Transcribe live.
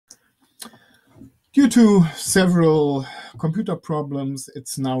Due to several computer problems,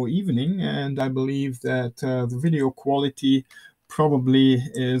 it's now evening, and I believe that the video quality probably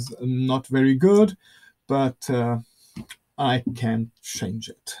is not very good, but I can change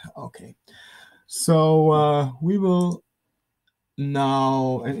it. Okay, so we will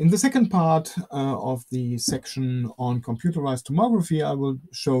now, in the second part of the section on computerized tomography, I will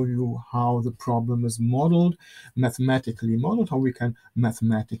show you how the problem is modeled, mathematically modeled, how we can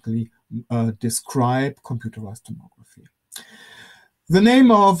mathematically describe computerized tomography. The name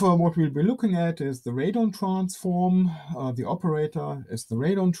of what we'll be looking at is the radon transform. The operator is the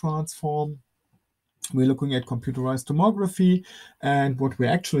radon transform. We're looking at computerized tomography, and what we're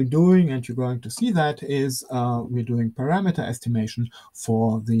actually doing, and you're going to see that, is we're doing parameter estimation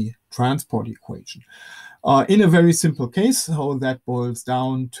for the transport equation. In a very simple case, how that boils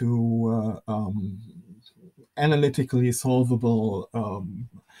down to analytically solvable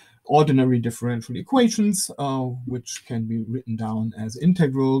ordinary differential equations, which can be written down as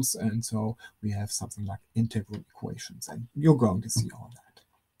integrals, and so we have something like integral equations, and you're going to see all that.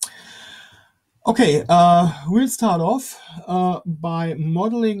 Okay, we'll start off by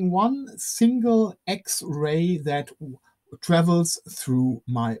modeling one single X-ray that travels through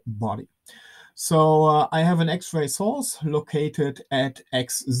my body. So I have an X-ray source located at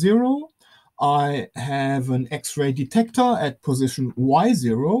X0. I have an X-ray detector at position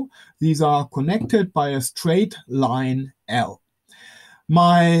Y0. These are connected by a straight line L.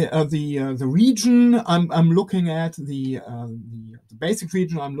 The region I'm looking at, the basic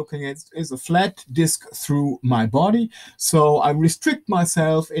region I'm looking at is a flat disk through my body. So I restrict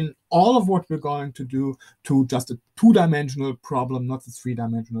myself in all of what we're going to do to just a two-dimensional problem, not the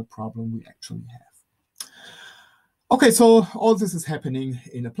three-dimensional problem we actually have. Okay, so all this is happening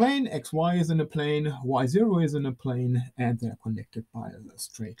in a plane. XY is in a plane, Y0 is in a plane, and they're connected by a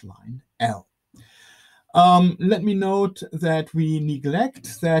straight line L. Let me note that we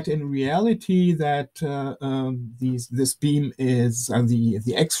neglect that in reality that this beam is,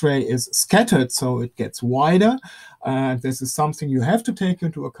 the X-ray is scattered, so it gets wider. This is something you have to take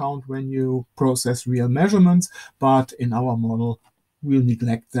into account when you process real measurements, but in our model, we'll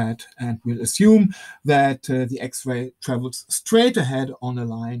neglect that and we'll assume that the X-ray travels straight ahead on a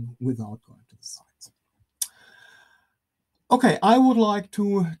line without going to the sides. Okay, I would like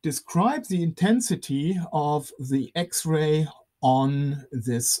to describe the intensity of the X-ray on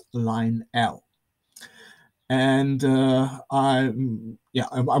this line L. And I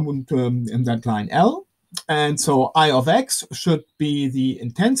want in that line L. And so I of X should be the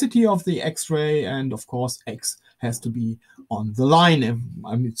intensity of the X-ray, and of course X has to be on the line.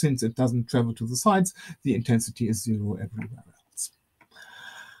 I mean, since it doesn't travel to the sides, the intensity is 0 everywhere else.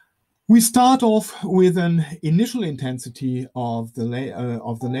 We start off with an initial intensity of the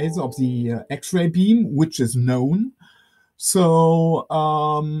laser, of the X-ray beam, which is known. So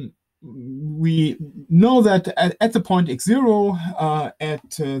we know that at the point x0,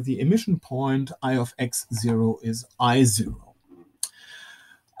 at the emission point, I of x0 is I0.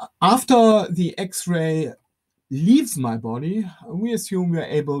 After the X-ray leaves my body, we assume we are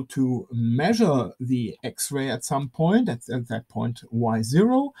able to measure the X-ray at some point, at that point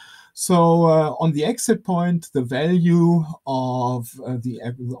Y0. So on the exit point, the value of the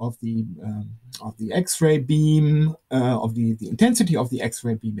X-ray beam, of the intensity of the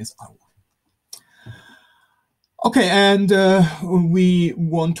X-ray beam is I1. Okay, and we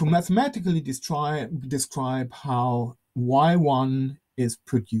want to mathematically describe how Y1 is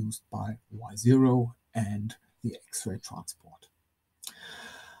produced by Y0 and the X-ray transport.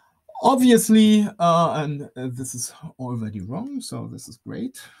 Obviously, and this is already wrong, so this is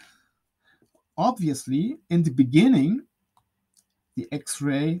great. Obviously, in the beginning, the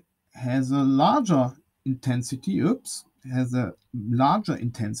X-ray has a larger intensity,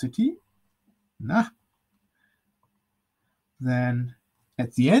 than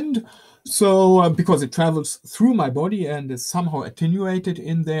at the end. So because it travels through my body and is somehow attenuated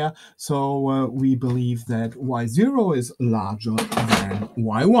in there, so we believe that Y0 is larger than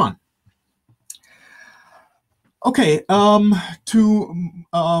Y1. Okay, to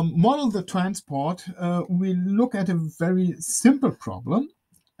model the transport, we look at a very simple problem,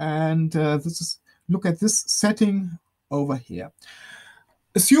 and look at this setting over here.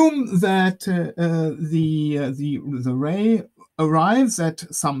 Assume that the ray arrives at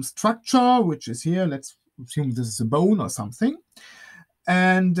some structure, which is here. Let's assume this is a bone or something.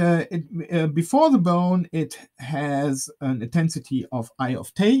 And before the bone, it has an intensity of I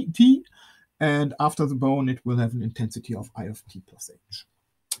of t, and after the bone, it will have an intensity of I of t plus h.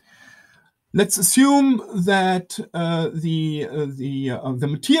 Let's assume that the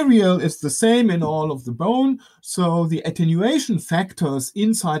material is the same in all of the bone, so the attenuation factors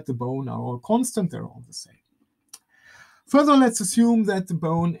inside the bone are all constant, they're all the same. Further, let's assume that the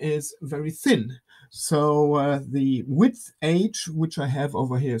bone is very thin. So the width h, which I have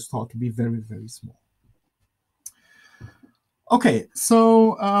over here, is thought to be very, very small. Okay,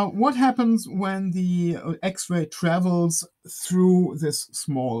 so what happens when the X-ray travels through this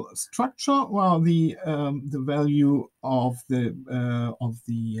small structure? Well, the value of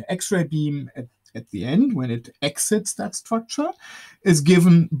the X-ray beam at the end, when it exits that structure, is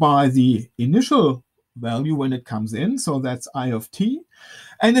given by the initial value when it comes in, so that's I of t,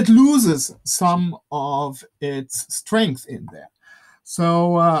 and it loses some of its strength in there.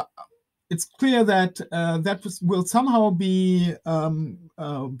 So it's clear that that will somehow be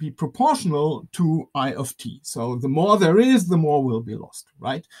proportional to I of t. So the more there is, the more will be lost,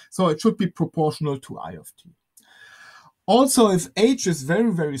 right? So it should be proportional to I of t. Also, if h is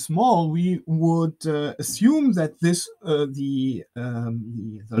very, very small, we would assume that this the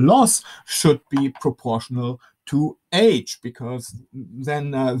loss should be proportional to h, because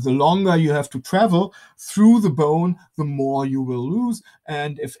then the longer you have to travel through the bone, the more you will lose.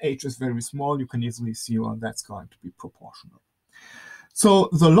 And if h is very small, you can easily see, well, that's going to be proportional. So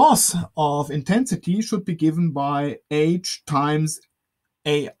the loss of intensity should be given by h times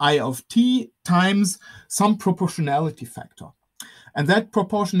I of t times some proportionality factor. And that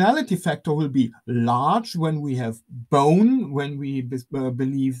proportionality factor will be large when we have bone, when we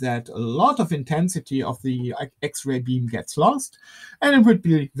believe that a lot of intensity of the X-ray beam gets lost, and it would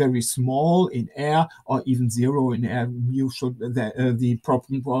be very small in air, or even zero in air. You should the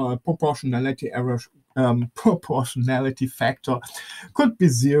proportionality error. Proportionality factor could be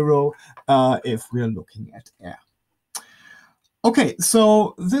zero if we're looking at air. Okay,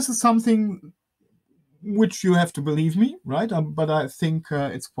 so this is something which you have to believe me, right? But I think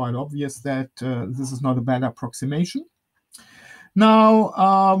it's quite obvious that this is not a bad approximation.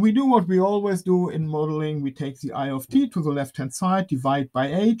 Now, we do what we always do in modeling. We take the I of t to the left-hand side, divide by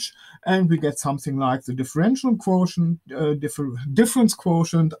h, and we get something like the differential quotient, difference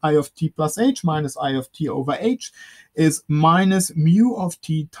quotient, I of t plus h minus I of t over h is minus mu of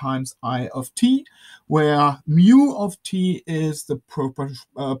t times I of t, where mu of t is the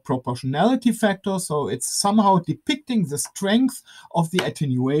proportionality factor, so it's somehow depicting the strength of the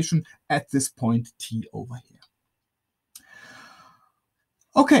attenuation at this point t over here.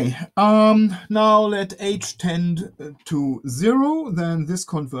 Okay, now let h tend to 0, then this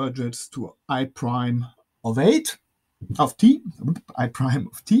converges to I prime of 8 of t, I prime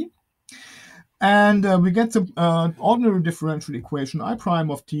of t. And we get the ordinary differential equation I prime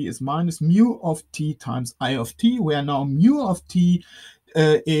of t is minus mu of t times I of t, where now mu of t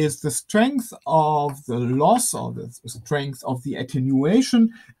is the strength of the loss, or the strength of the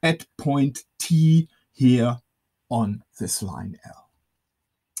attenuation at point t here on this line L.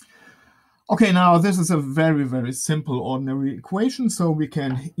 Okay, now this is a very, very simple ordinary equation, so we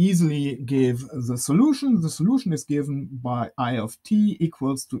can easily give the solution. The solution is given by I of t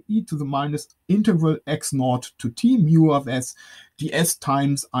equals to e to the minus integral x naught to t mu of s ds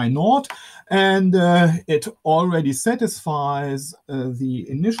times I naught, and it already satisfies the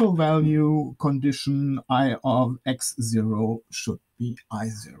initial value condition I of x0 should be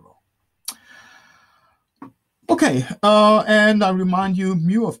I0. Okay, and I remind you,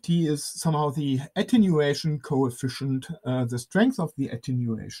 mu of t is somehow the attenuation coefficient, the strength of the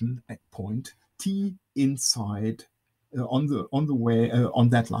attenuation at point t inside on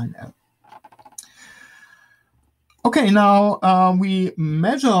that line L. Okay, now we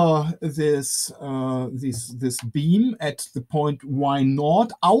measure this beam at the point y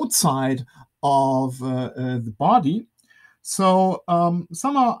naught outside of the body. So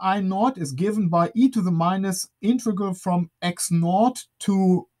somehow I naught is given by e to the minus integral from x naught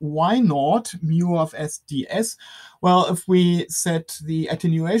to y naught mu of s ds. Well, if we set the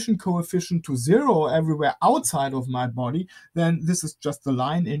attenuation coefficient to 0 everywhere outside of my body, then this is just the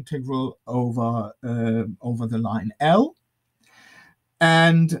line integral over the line L.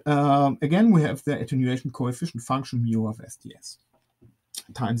 And again, we have the attenuation coefficient function mu of s ds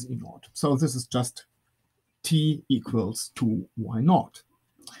times e naught. So this is just t equals to y naught.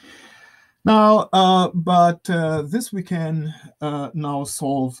 Now, this we can now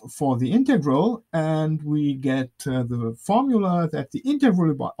solve for the integral, and we get the formula that the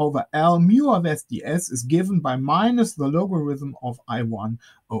integral over L mu of s ds is given by minus the logarithm of I1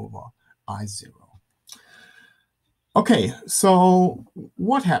 over I0. Okay, so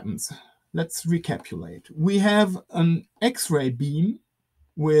what happens? Let's recapitulate. We have an X-ray beam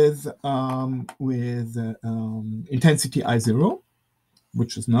with intensity I0,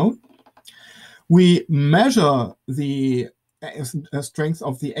 which is known. We measure the strength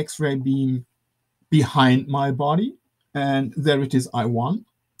of the X-ray beam behind my body, and there it is, I1.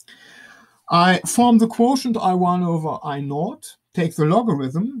 I form the quotient I1 over I0, take the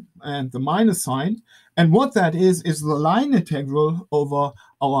logarithm and the minus sign, and what that is the line integral over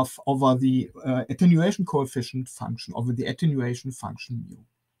the attenuation coefficient function, over the attenuation function mu.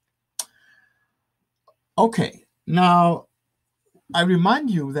 Okay, now I remind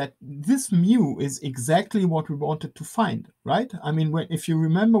you that this mu is exactly what we wanted to find, right? I mean, if you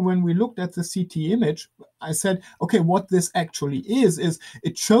remember when we looked at the CT image, I said, okay, what this actually is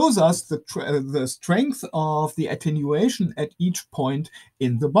it shows us the strength of the attenuation at each point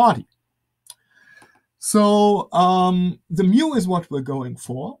in the body. So the mu is what we're going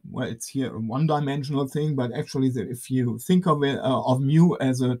for. Well, it's here a one-dimensional thing, but actually if you think of it of mu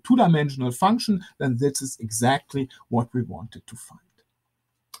as a two-dimensional function, then this is exactly what we wanted to find.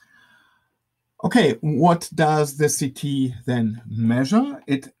 Okay, what does the CT then measure?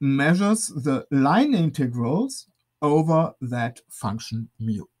 It measures the line integrals over that function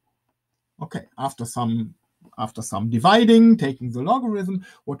mu. Okay, after some dividing, taking the logarithm,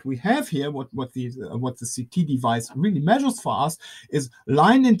 what we have here, what the CT device really measures for us is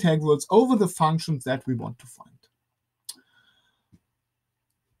line integrals over the functions that we want to find.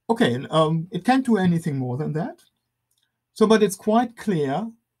 Okay, it can't do anything more than that. So, but it's quite clear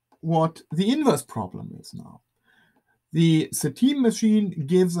what the inverse problem is now. The CT machine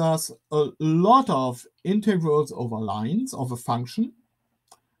gives us a lot of integrals over lines of a function.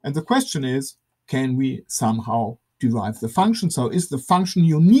 And the question is, can we somehow derive the function? So is the function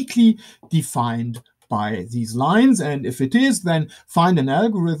uniquely defined by these lines? And if it is, then find an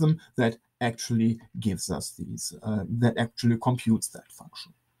algorithm that actually gives us these, that actually computes that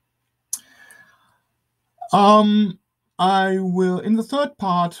function. I will, in the third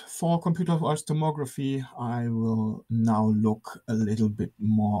part for computerized tomography, I will now look a little bit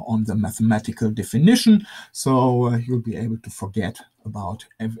more on the mathematical definition. So you'll be able to forget about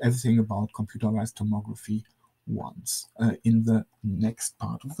everything about computerized tomography once in the next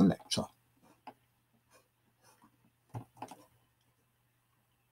part of the lecture.